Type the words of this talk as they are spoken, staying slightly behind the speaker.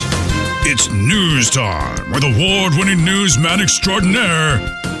It's news time with award-winning newsman extraordinaire,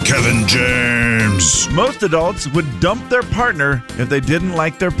 Kevin James. Most adults would dump their partner if they didn't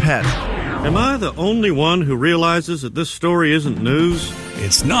like their pet. Am I the only one who realizes that this story isn't news?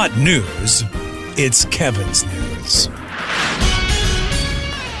 It's not news. It's Kevin's news.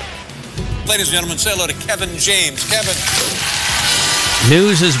 Ladies and gentlemen, say hello to Kevin James. Kevin.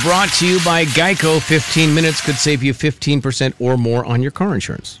 News is brought to you by Geico. 15 minutes could save you 15% or more on your car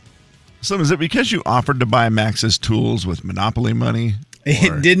insurance. So is it because you offered to buy Max's tools with Monopoly money?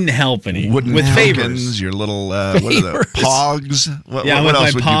 It didn't help any. Wooden with tokens, favors. Your little, what are the Pogs? What with else my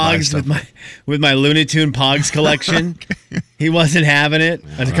would you buy Pogs, with my Looney Tune Pogs collection. Okay. He wasn't having it.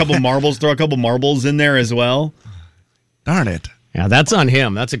 And a couple marbles, throw a couple marbles in there as well. Darn it. Yeah, that's on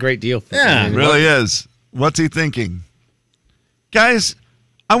him. That's a great deal. Yeah. It really is. What's he thinking? Guys,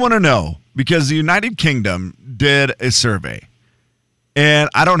 I want to know, because the United Kingdom did a survey. And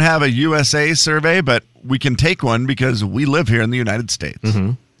I don't have a USA survey, but we can take one because we live here in the United States.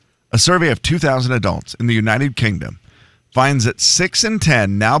 Mm-hmm. A survey of 2,000 adults in the United Kingdom finds that 6 in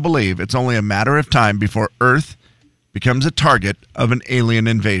 10 now believe it's only a matter of time before Earth becomes a target of an alien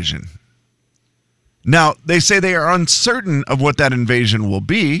invasion. Now, they say they are uncertain of what that invasion will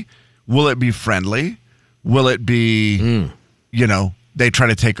be. Will it be friendly? Will it be, they try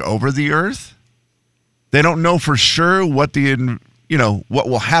to take over the Earth? They don't know for sure what what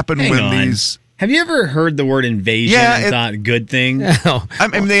will happen these... Have you ever heard the word invasion and thought good thing? No. I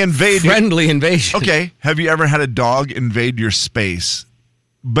mean, they invade... Friendly invasion. Okay. Have you ever had a dog invade your space,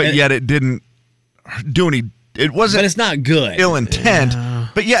 but yet it didn't do any... It wasn't... But it's not good. Ill intent. Yeah.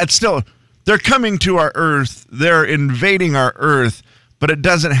 But yeah, it's still... They're coming to our Earth. They're invading our Earth, but it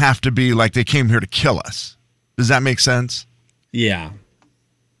doesn't have to be like they came here to kill us. Does that make sense? Yeah.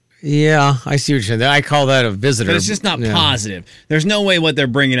 Yeah, I see what you're saying. I call that a visitor. But it's just not positive. There's no way what they're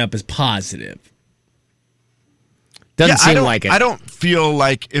bringing up is positive. Doesn't seem like it. I don't feel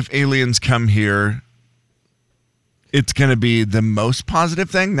like if aliens come here, it's going to be the most positive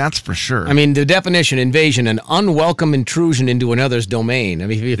thing. That's for sure. I mean, the definition, invasion, an unwelcome intrusion into another's domain. I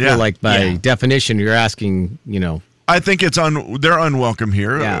mean, if you feel like by definition you're asking, I think they're unwelcome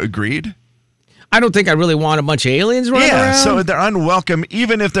here. Yeah. Agreed. I don't think I really want a bunch of aliens running around. So they're unwelcome,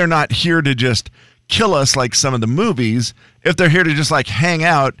 even if they're not here to just kill us like some of the movies. If they're here to just hang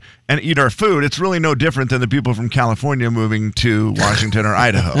out and eat our food, it's really no different than the people from California moving to Washington or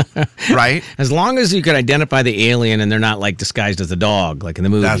Idaho, right? As long as you can identify the alien and they're not disguised as a dog, like in the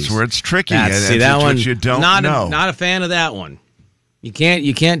movies. That's where it's tricky. That one, what you don't know. Not a fan of that one. You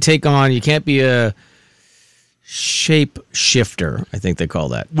can't take on. You can't be a shape shifter, I think they call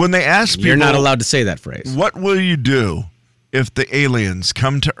that. When they ask people, you're not allowed to say that phrase. What will you do if the aliens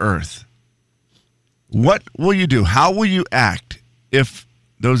come to Earth? What will you do? How will you act if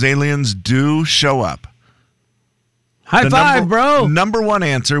those aliens do show up? High five, bro. Number one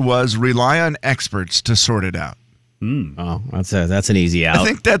answer was rely on experts to sort it out. Oh, that's an easy out.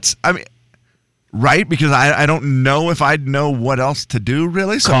 I think right, because I don't know if I'd know what else to do,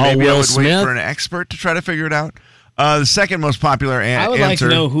 really. So Call maybe Will I would Smith. wait for an expert to try to figure it out. The second most popular answer... I would like to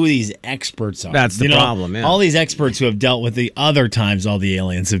know who these experts are. That's the problem, yeah. All these experts who have dealt with the other times all the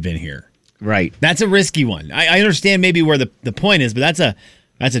aliens have been here. Right. That's a risky one. I understand maybe where the point is, but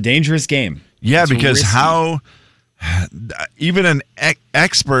that's a dangerous game. Yeah, that's because risky. Even an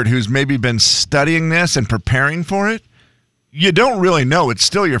expert who's maybe been studying this and preparing for it, you don't really know. It's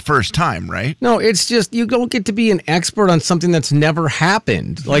still your first time, right? No, it's just you don't get to be an expert on something that's never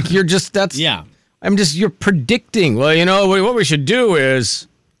happened. You're predicting. Well, what we should do is.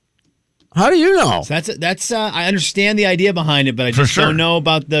 How do you know? So that's I understand the idea behind it, but I just don't know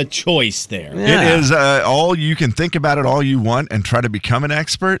about the choice there. Yeah. It is all you can think about it all you want and try to become an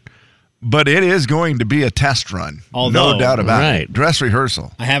expert, but it is going to be a test run. No doubt about it. Dress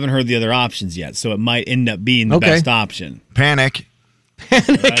rehearsal. I haven't heard the other options yet, so it might end up being the best option. Panic.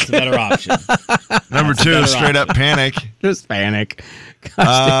 That's a better option. Number two, straight up panic. Just panic.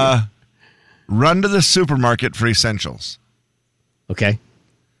 Run to the supermarket for essentials. Okay.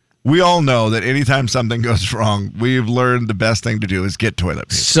 We all know that anytime something goes wrong, we've learned the best thing to do is get toilet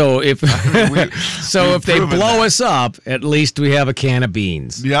paper. So if they blow us up, at least we have a can of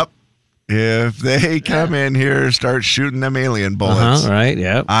beans. Yep. If they come in here, start shooting them alien bullets. Right,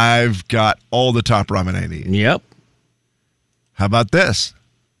 yep. I've got all the top ramen I need. Yep. How about this?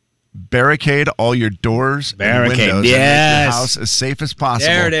 Barricade all your doors and windows and make your house as safe as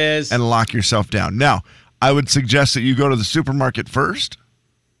possible. There it is. And lock yourself down. Now, I would suggest that you go to the supermarket first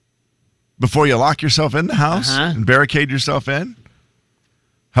before you lock yourself in the house and barricade yourself in.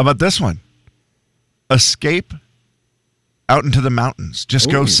 How about this one? Escape out into the mountains.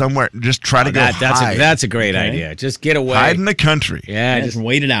 Just go somewhere. Just try to go hide. That's a great idea. Just get away. Hide in the country. Yeah, just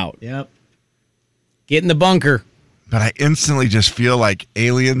wait it out. Yep. Get in the bunker. But I instantly just feel like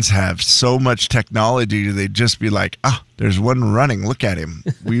aliens have so much technology. They'd just be like, there's one running. Look at him.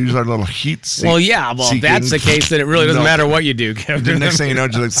 We use our little heat seek. Well, yeah. Well, if that's the case, then it really doesn't matter what you do, Kevin. The next thing you know,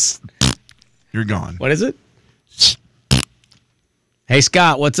 just like, you're gone. What is it? Hey,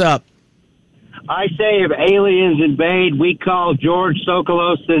 Scott, what's up? I say if aliens invade, we call George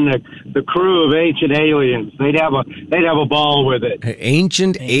Sokolos and the crew of Ancient Aliens. They'd have a ball with it.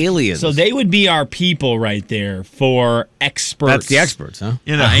 Ancient Aliens. So they would be our people right there for experts. That's the experts, huh?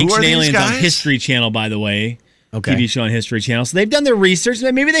 You know, who Ancient are these Aliens guys? on History Channel, by the way. Okay. TV show on History Channel. So they've done their research.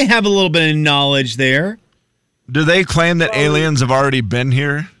 Maybe they have a little bit of knowledge there. Do they claim that aliens have already been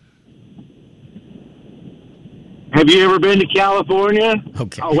here? Have you ever been to California?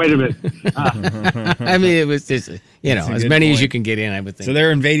 Okay. Oh, wait a minute. I mean, it was just, as many as you can get in, I would think. So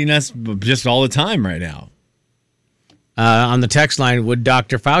they're invading us just all the time right now. On the text line, would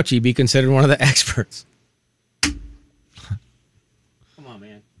Dr. Fauci be considered one of the experts? Come on,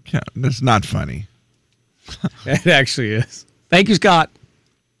 man. Yeah, that's not funny. It actually is. Thank you, Scott.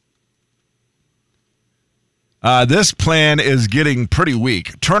 This plan is getting pretty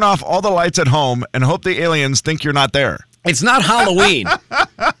weak. Turn off all the lights at home and hope the aliens think you're not there. It's not Halloween.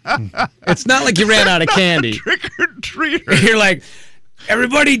 It's not like you ran out of candy. Trick or treater. You're like,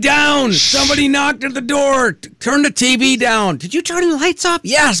 everybody down. Somebody knocked at the door. Turn the TV down. Did you turn the lights off?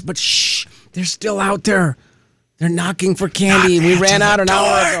 Yes, but shh. They're still out there. They're knocking for candy. We ran out an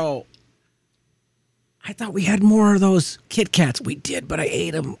hour ago. I thought we had more of those Kit Kats. We did, but I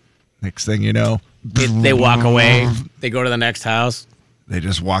ate them. Next thing you know, They walk away. They go to the next house. they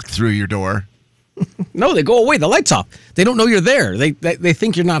just walk through your door. No, they go away. The light's off. They don't know you're there. They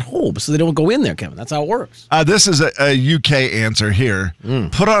think you're not home, so they don't go in there, Kevin. That's how it works. This is a UK answer here.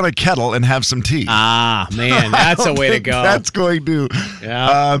 Put on a kettle and have some tea. Ah, man, that's a way to go. That's going to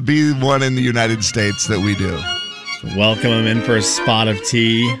be one in the United States that we do. Welcome them in for a spot of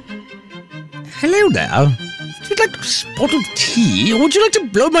tea. Hello there. Would you like a spot of tea, or would you like to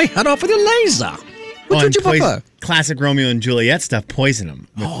blow my head off with a laser? Which would you prefer? Classic Romeo and Juliet stuff, poison them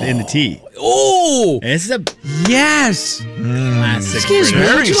in the tea. Oh! This is a yes! classic. Excuse me,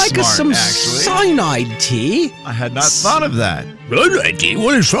 Very would you like smart, some actually. cyanide tea? I had not thought of that. Cyanide tea?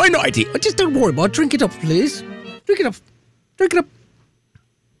 What is cyanide tea? Just don't worry about it. Drink it up, please. Drink it up. Drink it up.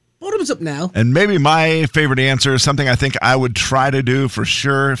 Bottoms up now. And maybe my favorite answer is something I think I would try to do for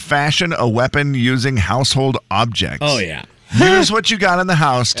sure. Fashion a weapon using household objects. Oh, yeah. Use what you got in the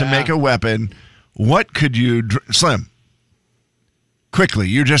house to make a weapon. What could you... Slim, quickly,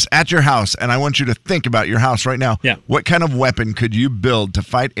 you're just at your house, and I want you to think about your house right now. Yeah. What kind of weapon could you build to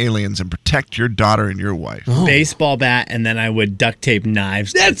fight aliens and protect your daughter and your wife? Baseball bat, and then I would duct tape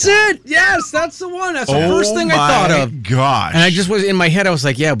knives. That's it. Yes, that's the one. That's the first thing I thought of. Gosh. And I just was in my head. I was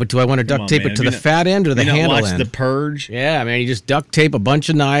like, yeah, but do I want to duct tape it to the fat end or the handle watch end? The Purge? Yeah, man, you just duct tape a bunch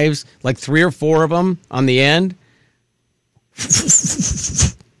of knives, like 3 or 4 of them on the end.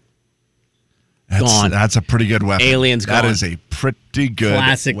 Gone. That's a pretty good weapon. Aliens That gone. is a pretty good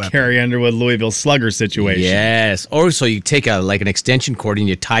Classic weapon. Carrie Underwood Louisville Slugger situation. Yes. Or so you take an extension cord and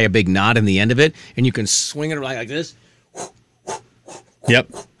you tie a big knot in the end of it, and you can swing it around like this, Yep.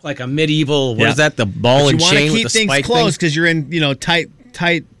 like a medieval. What Yeah. is that? The ball and You want to chain with keep the things spike close thing? because you're in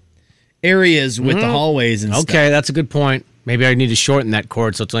tight areas with the hallways and stuff. Okay, that's a good point. Maybe I need to shorten that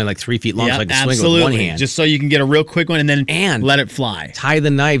cord so it's only like 3 feet long, Yeah, so I can swing it absolutely. with one hand. Just so you can get a real quick one and then let it fly. Tie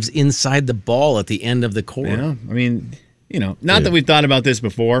the knives inside the ball at the end of the cord. Yeah, I mean, not that we've thought about this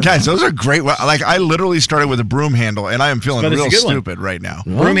before. Guys, those are great. Like, I literally started with a broom handle, and I am feeling But it's a real good one. stupid right now.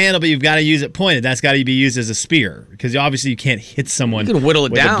 Broom handle, but you've got to use it pointed. That's got to be used as a spear because obviously you can't hit someone You can whittle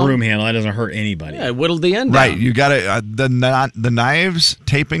it with down. a broom handle. That doesn't hurt anybody. Yeah, I whittled the end Right, down. you got to the knives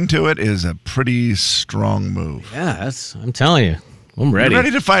taping to it is a pretty strong move. Yeah, I'm telling you. I'm ready. You're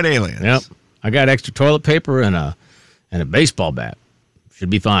ready to fight aliens. Yep. I got extra toilet paper and a baseball bat. Should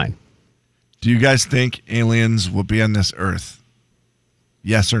be fine. Do you guys think aliens will be on this earth?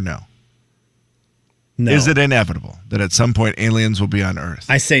 Yes or no? No. Is it inevitable that at some point aliens will be on Earth?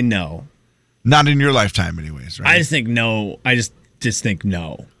 I say no. Not in your lifetime, anyways, right? I just think no. I just think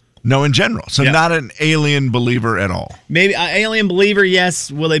no. No, in general. So Yeah. not an alien believer at all. Maybe alien believer,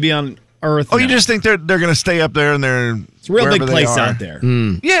 yes. Will they be on Earth? Oh, you No. just think they're going to stay up there and they're It's a real wherever big they place are. out there.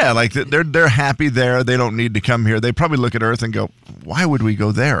 Yeah, like they're happy there. They don't need to come here. They probably look at Earth and go, "Why would we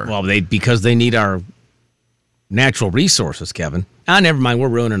go there?" Well, because they need our natural resources, Kevin. Never mind. We're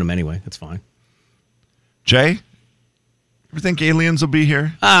ruining them anyway. That's fine. Jay, you think aliens will be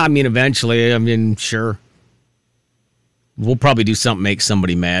here? I mean, eventually. I mean, sure. We'll probably do something make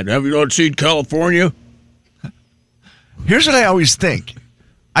somebody mad. Have you not seen California? Here's what I always think.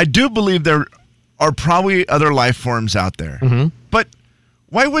 I do believe there are probably other life forms out there. Mm-hmm. But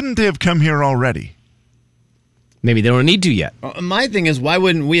why wouldn't they have come here already? Maybe they don't need to yet. My thing is, why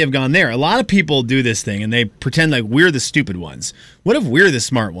wouldn't we have gone there? A lot of people do this thing, and they pretend like we're the stupid ones. What if we're the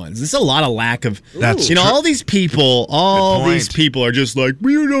smart ones? There's a lot of lack of, That's you know, true. all these people are just like,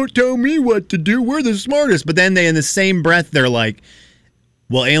 well, you don't tell me what to do. We're the smartest. But then in the same breath, they're like,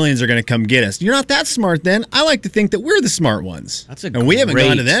 well, aliens are going to come get us. You're not that smart then. I like to think that we're the smart ones. And we haven't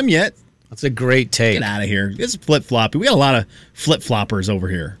gone to them yet. That's a great take. Get out of here. It's flip-floppy. We got a lot of flip-floppers over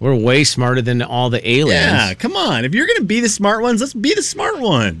here. We're way smarter than all the aliens. Yeah, come on. If you're going to be the smart ones, let's be the smart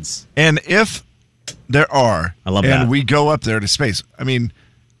ones. And if there are, I love and that. we go up there to space, I mean,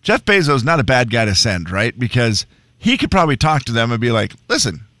 Jeff Bezos not a bad guy to send, right? Because he could probably talk to them and be like,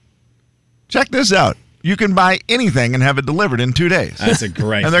 listen, check this out. You can buy anything and have it delivered in 2 days. That's a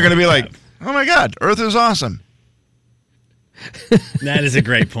great And they're going to be point, like, oh my God, Earth is awesome. That is a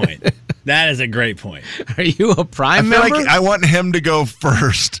great point. That is a great point. Are you a I Prime feel member? like I want him to go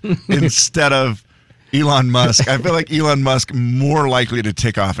first instead of Elon Musk. I feel like Elon Musk more likely to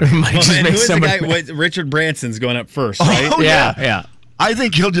tick off at him. Might Well, just man, make who is the somebody guy? mad. Richard Branson's going up first, right? Oh, Yeah. I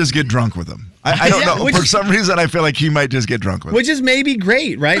think he'll just get drunk with him. I don't Yeah, know. which- For some reason, I feel like he might just get drunk with him. Which is maybe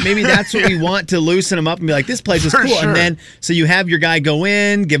great, right? Maybe that's what we want to loosen him up and be like, this place is For cool. sure. And then, so you have your guy go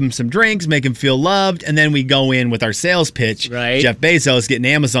in, give him some drinks, make him feel loved, and then we go in with our sales pitch. Right. Jeff Bezos getting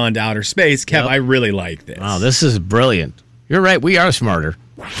Amazon to outer space. Kev, Yep. I really like this. Wow, this is brilliant. You're right. We are smarter.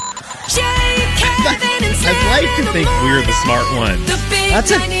 Jay, Kevin, and Slim I'd like in to the think we're the smart morning. ones. The big That's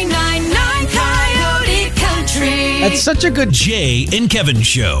it. 99.9 Coyote Country. That's such a good. Jay and Kevin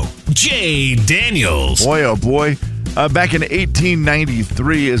Show. Jay Daniels. Boy, oh boy. Back in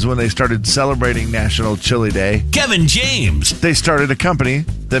 1893 is when they started celebrating National Chili Day. Kevin James. They started a company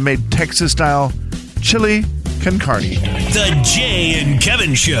that made Texas-style chili con carne. The Jay and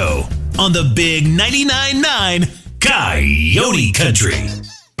Kevin Show on the big 99.9 Coyote Country.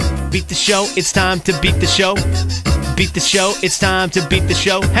 Beat the show, it's time to beat the show. Beat the show, it's time to beat the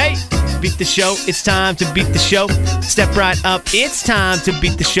show. Hey! Beat the show, it's time to beat the show. Step right up, it's time to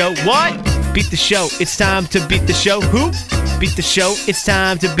beat the show. What? Beat the show, it's time to beat the show. Who? Beat the show, it's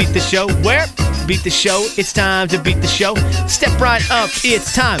time to beat the show. Where? Beat the show, it's time to beat the show. Step right up,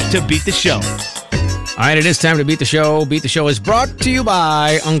 it's time to beat the show. All right, it is time to beat the show. Beat the show is brought to you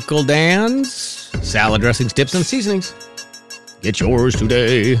by Uncle Dan's salad dressings, dips, and seasonings. Get yours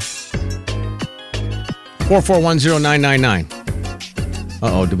today. 4410999.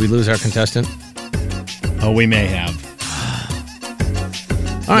 Uh-oh, did we lose our contestant? Oh, we may have.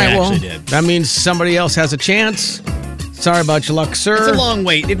 All right, well, actually did. that means somebody else has a chance. Sorry about your luck, sir. It's a long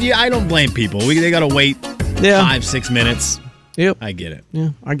wait. I don't blame people. They got to wait Yeah. 5-6 minutes. Yep. I get it. Yeah,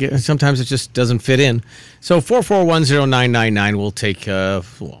 I get it. Sometimes it just doesn't fit in. So 4410999 will take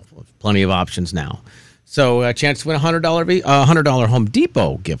plenty of options now. So a chance to win a $100 Home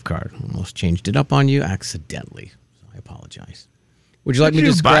Depot gift card. Almost changed it up on you accidentally. So I apologize. Would you like me to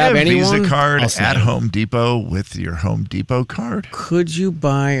just buy grab a anyone? Visa card I'll at snap it. Home Depot with your Home Depot card? Could you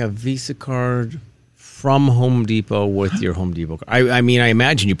buy a Visa card from Home Depot with your Home Depot card? I mean, I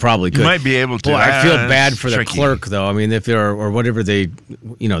imagine you probably could. You might be able to. Boy, I feel It's bad for the tricky. clerk, though. I mean, if they're, or whatever they,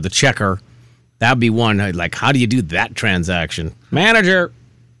 the checker, that'd be one. Like, how do you do that transaction? Manager.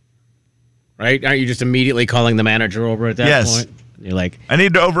 Right? Aren't you just immediately calling the manager over at that Yes. point? You're like, I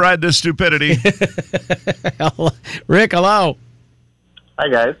need to override this stupidity. Rick, hello. Hi,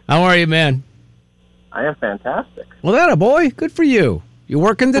 guys. How are you, man? I am fantastic. Well, that a boy. Good for you. You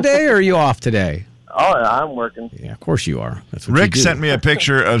working today or are you off today? Oh, I'm working. Yeah, of course you are. That's what Rick you do. sent me a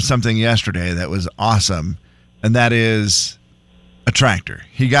picture of something yesterday that was awesome, and that is a tractor.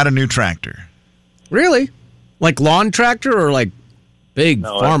 He got a new tractor. Really? Like lawn tractor or like big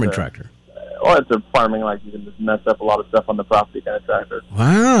No, farming it's a- tractor? Well, it's a farming, like you can just mess up a lot of stuff on the property kind of tractor.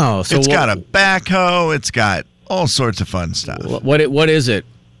 Wow. So It's got a backhoe. It's got all sorts of fun stuff. what is it?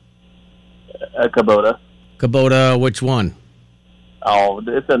 A Kubota. Kubota, which one? Oh,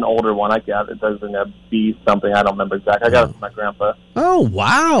 it's an older one. I got it. Doesn't have B something. I don't remember exactly. I got it from my grandpa. Oh,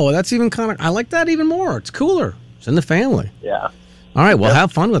 wow. That's even kind of, I like that even more. It's cooler. It's in the family. Yeah. All right. Well,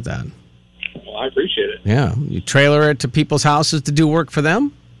 have fun with that. Well, I appreciate it. Yeah. You trailer it to people's houses to do work for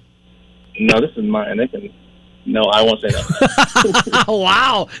them? No, this is mine. They can. No, I won't say that.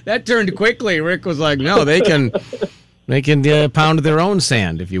 Wow. That turned quickly. Rick was like, no, they can pound their own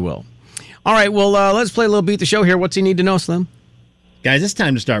sand, if you will. All right. Well, let's play a little Beat the Show here. What's he need to know, Slim? Guys, it's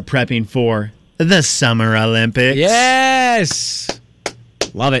time to start prepping for the Summer Olympics. Yes.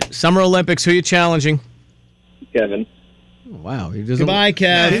 Love it. Summer Olympics. Who are you challenging? Kevin. Wow. He doesn't, Goodbye,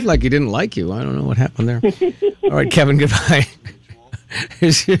 Kev. Seemed like he didn't like you. I don't know what happened there. All right, Kevin, goodbye.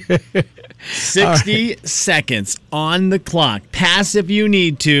 60 seconds on the clock. Pass if you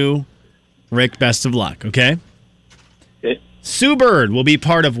need to. Rick, best of luck, okay? Okay. Sue Bird will be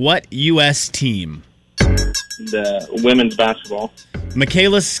part of what U.S. team? The women's basketball.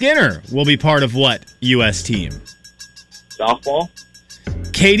 Michaela Skinner will be part of what U.S. team? Softball.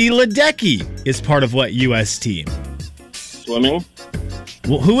 Katie Ledecky is part of what U.S. team? Swimming.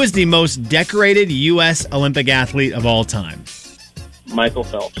 Well, who is the most decorated U.S. Olympic athlete of all time? Michael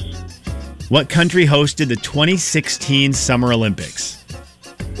Phelps. What country hosted the 2016 Summer Olympics?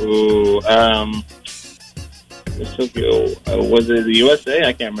 Ooh, Tokyo. Was it the USA?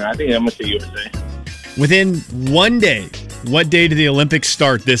 I can't remember. I think I'm going to say USA. Within one day, what day do the Olympics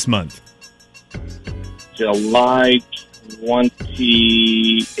start this month? July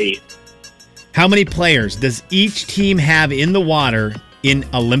 28th. How many players does each team have in the water in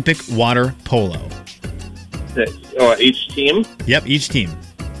Olympic water polo? Each team? Yep, each team.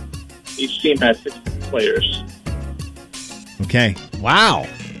 Each team has 6 players. Okay. Wow.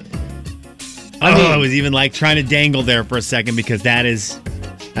 I was even like trying to dangle there for a second because that is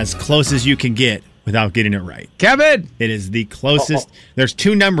as close as you can get without getting it right. Kevin! It is the closest. There's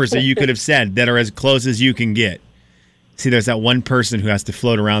 2 numbers that you could have said that are as close as you can get. See, there's that one person who has to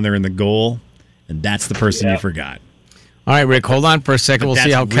float around there in the goal, and that's the person you forgot. All right, Rick, hold on for a second. We'll see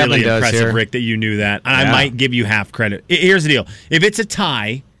how That's Kevin really does impressive, here. Rick, that you knew that. And I might give you half credit. Here's the deal. If it is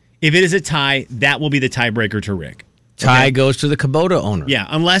a tie, that will be the tiebreaker to Rick. Tie goes to the Kubota owner. Yeah,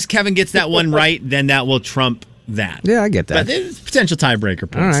 unless Kevin gets that one right, then that will trump that. Yeah, I get that. But there's potential tiebreaker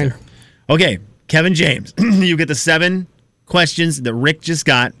points All right. there. Okay, Kevin James, you get the 7 questions that Rick just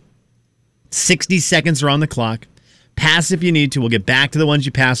got. 60 seconds are on the clock. Pass if you need to. We'll get back to the ones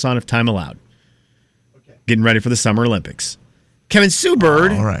you pass on if time allowed. Okay. Getting ready for the Summer Olympics. Kevin Sue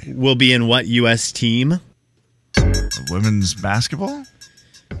Bird will be in what U.S. team? The women's basketball?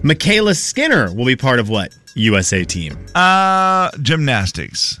 Michaela Skinner will be part of what USA team?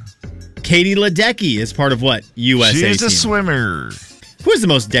 Gymnastics. Katie Ledecky is part of what USA team? She's a swimmer. Who is the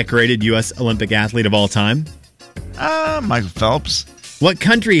most decorated U.S. Olympic athlete of all time? Michael Phelps. What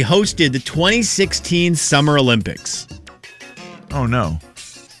country hosted the 2016 Summer Olympics? Oh, no.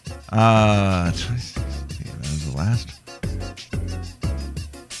 2016. That was the last.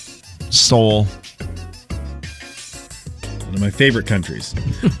 Seoul. One of my favorite countries.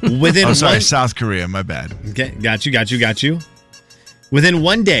 Within South Korea. My bad. Okay, got you. Within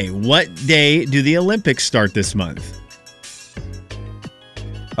one day, what day do the Olympics start this month?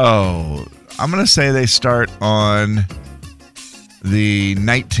 Oh, I'm going to say they start on the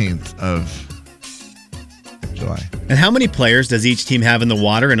 19th of July. And how many players does each team have in the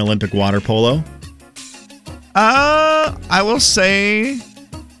water in Olympic water polo? I will say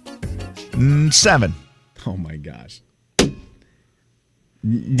 7. Oh my gosh.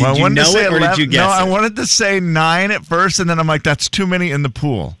 Did you know it or did you guess No, I it? wanted to say 9 at first, and then I'm like, that's too many in the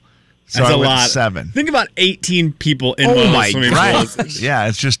pool. So That's I a went lot. 7. Think about 18 people in Oh one of my those swimming God. pools. Yeah,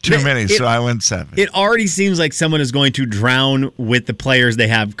 it's just too many, so I went 7. It already seems like someone is going to drown with the players they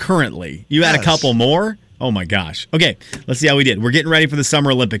have currently. You had a couple more? Oh my gosh. Okay, let's see how we did. We're getting ready for the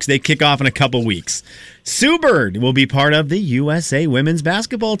Summer Olympics. They kick off in a couple weeks. Sue Bird will be part of the USA women's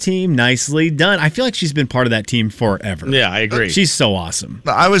basketball team. Nicely done. I feel like she's been part of that team forever. Yeah, I agree. She's so awesome.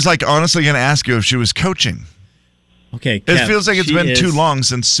 I was like honestly going to ask you if she was coaching. Okay, It Kev, feels like it's she been is- too long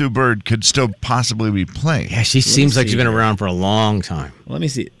since Sue Bird could still possibly be playing. Yeah, she seems like she's been around for a long time. Let me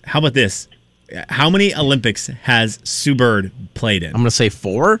see. How about this? How many Olympics has Sue Bird played in? I'm going to say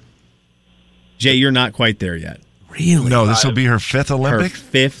 4. Jay, you're not quite there yet. Really? No, this will be her 5th Her Olympic.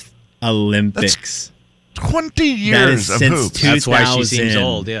 5th Olympics. 20 years That is of since hoops. 2000. That's why she seems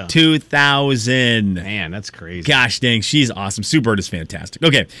old, yeah. 2000. Man, that's crazy. Gosh dang, she's awesome. Sue Bird is fantastic.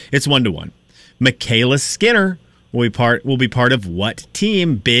 Okay, it's 1-1. Michaela Skinner will be part of what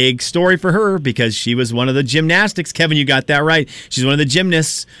team? Big story for her because she was one of the gymnastics. Kevin, you got that right. She's one of the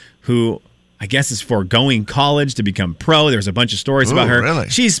gymnasts who I guess is foregoing college to become pro. There's a bunch of stories about her. Really?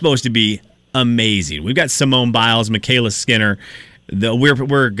 She's supposed to be amazing. We've got Simone Biles, Michaela Skinner.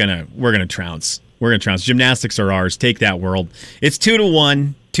 We're gonna trounce. We're gonna trounce. Gymnastics are ours. Take that, world. It's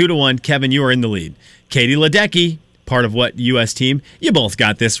 2-1. 2-1. Kevin, you are in the lead. Katie Ledecky, part of what U.S. team? You both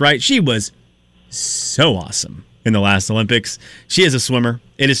got this right. She was so awesome in the last Olympics. She is a swimmer.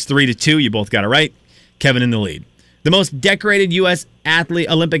 It is 3-2. You both got it right. Kevin in the lead. The most decorated U.S.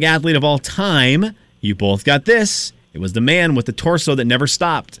 Olympic athlete of all time. You both got this. It was the man with the torso that never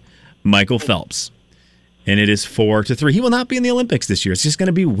stopped, Michael Phelps. And it is 4-3. He will not be in the Olympics this year. It's just going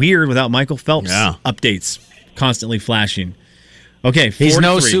to be weird without Michael Phelps updates constantly flashing Okay, He's 4-3.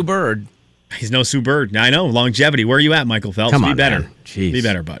 no Sue Bird. He's no Sue Bird. I know. Longevity. Where are you at, Michael Phelps? Come Be on, better. man. Jeez. Be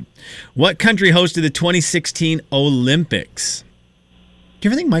better, bud. What country hosted the 2016 Olympics? Do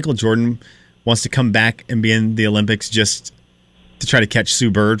you ever think Michael Jordan wants to come back and be in the Olympics just to try to catch Sue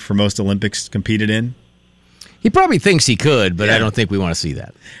Bird for most Olympics competed in? He probably thinks he could, but I don't think we want to see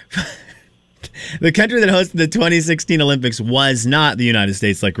that. The country that hosted the 2016 Olympics was not the United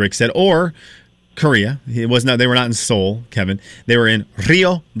States, like Rick said, or Korea. It was not. They were not in Seoul, Kevin. They were in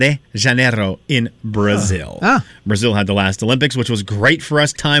Rio de Janeiro in Brazil. Brazil had the last Olympics, which was great for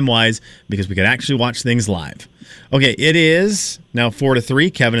us time-wise because we could actually watch things live. Okay, it is now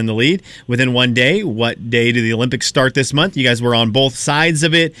 4-3. Kevin in the lead. Within one day, what day do the Olympics start this month? You guys were on both sides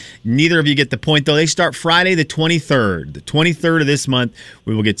of it. Neither of you get the point, though. They start Friday the 23rd. The 23rd of this month,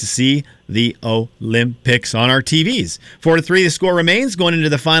 we will get to see the Olympics on our TVs. 4-3, the score remains. Going into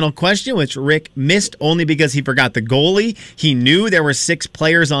the final question, which Rick missed only because he forgot the goalie. He knew there were 6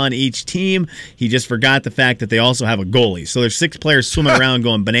 players on each team. He just forgot the fact that they also have a goalie. So there's 6 players swimming around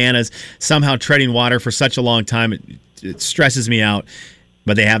going bananas, somehow treading water for such a long time. It stresses me out.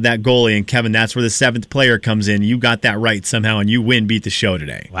 But they have that goalie, and Kevin, that's where the 7th player comes in. You got that right somehow, and you win, beat the show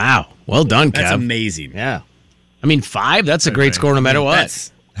today. Wow. Well done, Kev. That's amazing. Yeah. I mean, 5, that's a great score no matter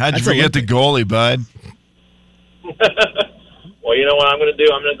what. How'd you forget the goalie, bud? Well, you know what I'm going to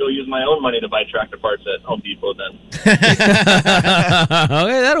do? I'm going to go use my own money to buy tractor parts at Home Depot then.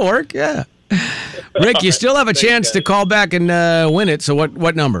 Okay, that'll work, yeah. Rick, you still have a chance to call back and win it, so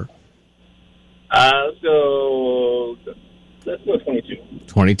what number? Let's go 22.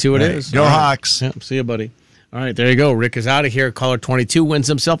 22 it is. Go Hawks. Yep, see you, buddy. All right, there you go. Rick is out of here. Caller 22 wins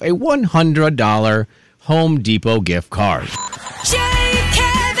himself a $100 Home Depot gift card. Jay,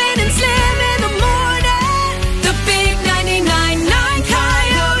 Kevin, and Slim in the morning. The big 99.9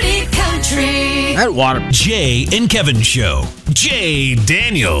 Coyote Country. That water. Jay and Kevin Show. Jay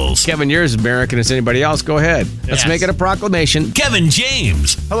Daniels. Kevin, you're as American as anybody else. Go ahead. Let's make it a proclamation. Kevin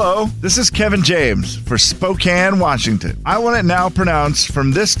James. Hello, this is Kevin James for Spokane, Washington. I want it now pronounced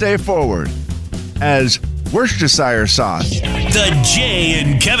from this day forward as Worcestershire sauce. The Jay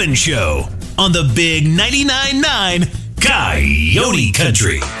and Kevin Show on the big 99.9 Coyote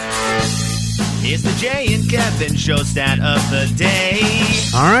Country. It's the Jay and Kevin Show stat of the day.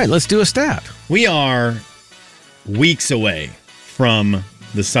 All right, let's do a stat. We are weeks away from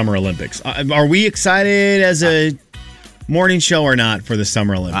the Summer Olympics. Are we excited as a morning show or not for the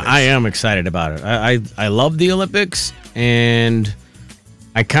Summer Olympics? I am excited about it. I love the Olympics, and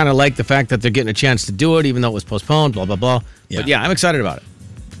I kind of like the fact that they're getting a chance to do it, even though it was postponed, blah, blah, blah. But yeah, I'm excited about it.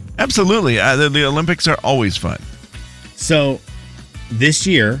 Absolutely. The Olympics are always fun. So this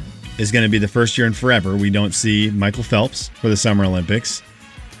year is going to be the first year in forever we don't see Michael Phelps for the Summer Olympics.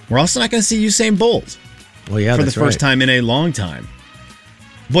 We're also not going to see Usain Bolt for the first time in a long time.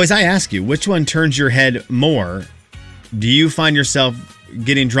 Boys, I ask you, which one turns your head more? Do you find yourself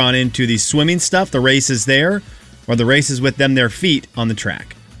getting drawn into the swimming stuff, the races there, or the races with their feet on the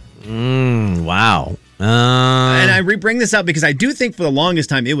track? Wow. And I bring this up because I do think for the longest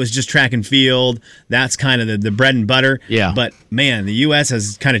time it was just track and field. That's kind of the bread and butter. Yeah. But man, the U.S.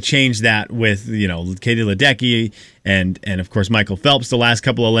 has kind of changed that with Katie Ledecky and of course Michael Phelps. The last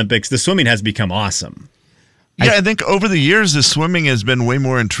couple of Olympics, the swimming has become awesome. Yeah, I think over the years the swimming has been way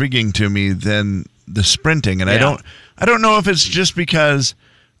more intriguing to me than the sprinting, and I don't know if it's just because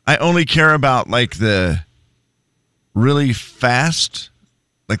I only care about like the really fast.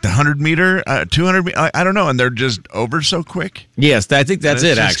 Like the 100-meter, 200-meter, I don't know, and they're just over so quick. Yes, I think that's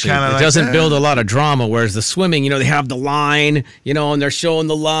it, actually. It like doesn't build a lot of drama, whereas the swimming, they have the line, and they're showing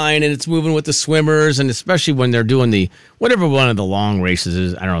the line, and it's moving with the swimmers, and especially when they're doing whatever one of the long races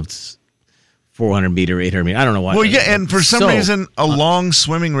is. I don't know if it's 400-meter, 800-meter, I don't know what. Well, yeah, and for some reason, a long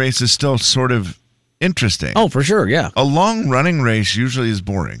swimming race is still sort of interesting. Oh, for sure, yeah. A long running race usually is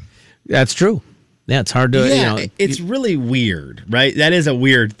boring. That's true. Yeah, it's hard to, it's really weird, right? That is a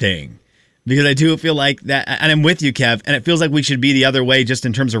weird thing because I do feel like that, and I'm with you, Kev, and it feels like we should be the other way just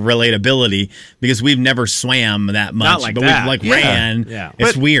in terms of relatability because we've never swam that much, Not like but that. we've ran. Yeah.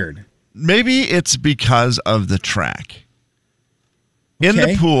 It's But weird. Maybe it's because of the track. In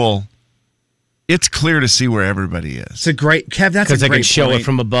Okay. the pool, it's clear to see where everybody is. It's a great, Kev, that's a great because they can show point. it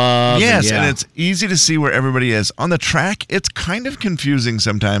from above. Yes, and it's easy to see where everybody is. On the track, it's kind of confusing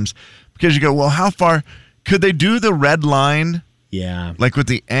sometimes because you go, well, how far could they do the red line? Yeah. Like with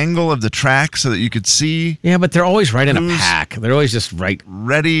the angle of the track so that you could see Yeah, but they're always right in a who's pack. They're always just right.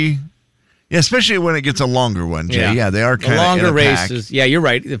 ready. Yeah, especially when it gets a longer one, Jay. Yeah, they are the kind of longer in a pack. races. Yeah, you're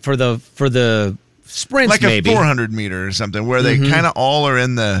right. For the sprints, Like maybe. a 400 meter or something where they kind of all are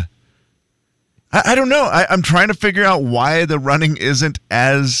in the I don't know. I'm trying to figure out why the running isn't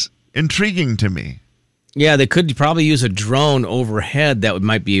as intriguing to me. Yeah, they could probably use a drone overhead. That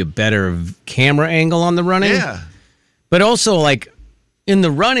might be a better camera angle on the running. Yeah. But also, like, in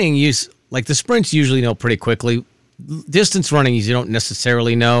the running, like the sprints usually know pretty quickly. Distance running, you don't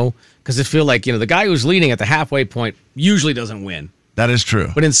necessarily know because I feel like, the guy who's leading at the halfway point usually doesn't win. That is true.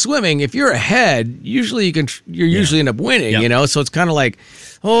 But in swimming, if you're ahead, usually you usually end up winning, So it's kind of like,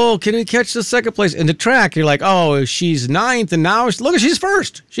 oh, can we catch the second place? In the track, you're like, oh, she's ninth, and now look, she's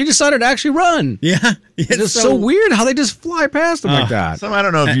first. She decided to actually run. Yeah. It's just so weird how they just fly past them like that. So I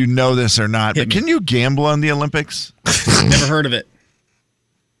don't know if you know this or not, but can you gamble on the Olympics? Never heard of it.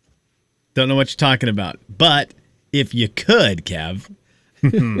 Don't know what you're talking about. But if you could, Kev,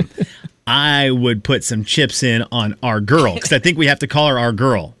 I would put some chips in on our girl because I think we have to call her our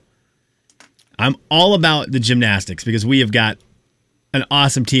girl. I'm all about the gymnastics because we have got an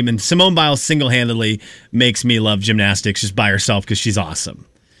awesome team, and Simone Biles single-handedly makes me love gymnastics just by herself because she's awesome.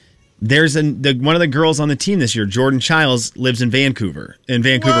 There's one of the girls on the team this year, Jordan Childs, lives in Vancouver,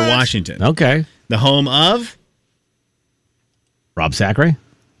 Washington. Okay. The home of? Rob Zachary?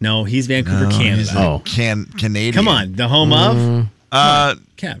 No, he's Vancouver, Canada. Canadian. Come on, the home of?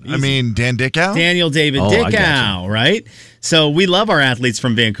 Kev, Dan Dickow? Daniel David Dickow, right? So we love our athletes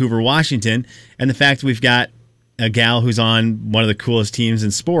from Vancouver, Washington, and the fact we've got a gal who's on one of the coolest teams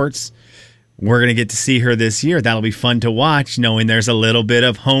in sports, we're going to get to see her this year. That'll be fun to watch, knowing there's a little bit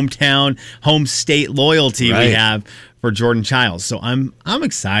of home state loyalty we have for Jordan Childs. So I'm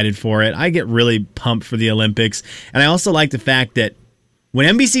excited for it. I get really pumped for the Olympics, and I also like the fact that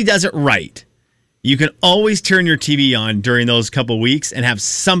when NBC does it right, you can always turn your TV on during those couple weeks and have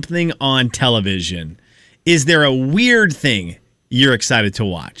something on television. Is there a weird thing you're excited to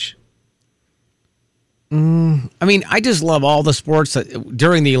watch? I mean, I just love all the sports.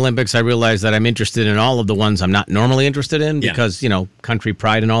 During the Olympics, I realized that I'm interested in all of the ones I'm not normally interested in because, country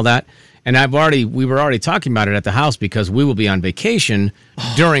pride and all that. And we were already talking about it at the house because we will be on vacation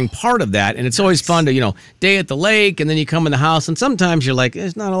during part of that. And it's always fun to, day at the lake, and then you come in the house, and sometimes you're like,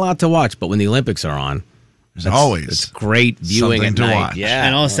 there's not a lot to watch. But when the Olympics are on, it's great viewing at night. Watch. Yeah.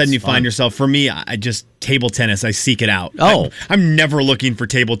 And all of a sudden you find yourself, for me, I just table tennis, I seek it out. Oh. I'm never looking for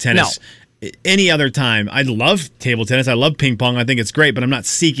table tennis. No. Any other time. I love table tennis. I love ping pong. I think it's great, but I'm not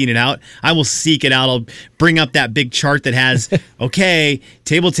seeking it out. I will seek it out. I'll bring up that big chart that has, okay,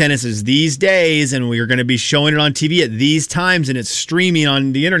 table tennis is these days, and we're going to be showing it on TV at these times, and it's streaming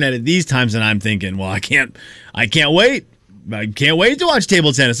on the internet at these times. And I'm thinking, well, I can't wait. I can't wait to watch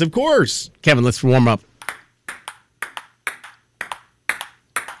table tennis, of course. Kevin, let's warm up.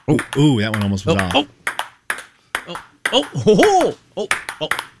 Ooh, that one almost was off.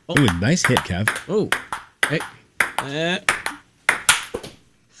 Ooh, nice hit, Kev. Ooh. Hey.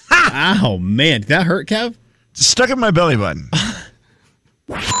 Ow, man. Did that hurt, Kev? It's stuck in my belly button.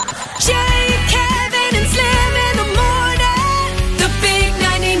 Jay, Kevin, and Slim in the morning. The big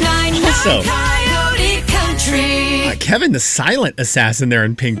 99.9 Also, Coyote Country. Kevin, the silent assassin there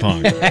in ping pong.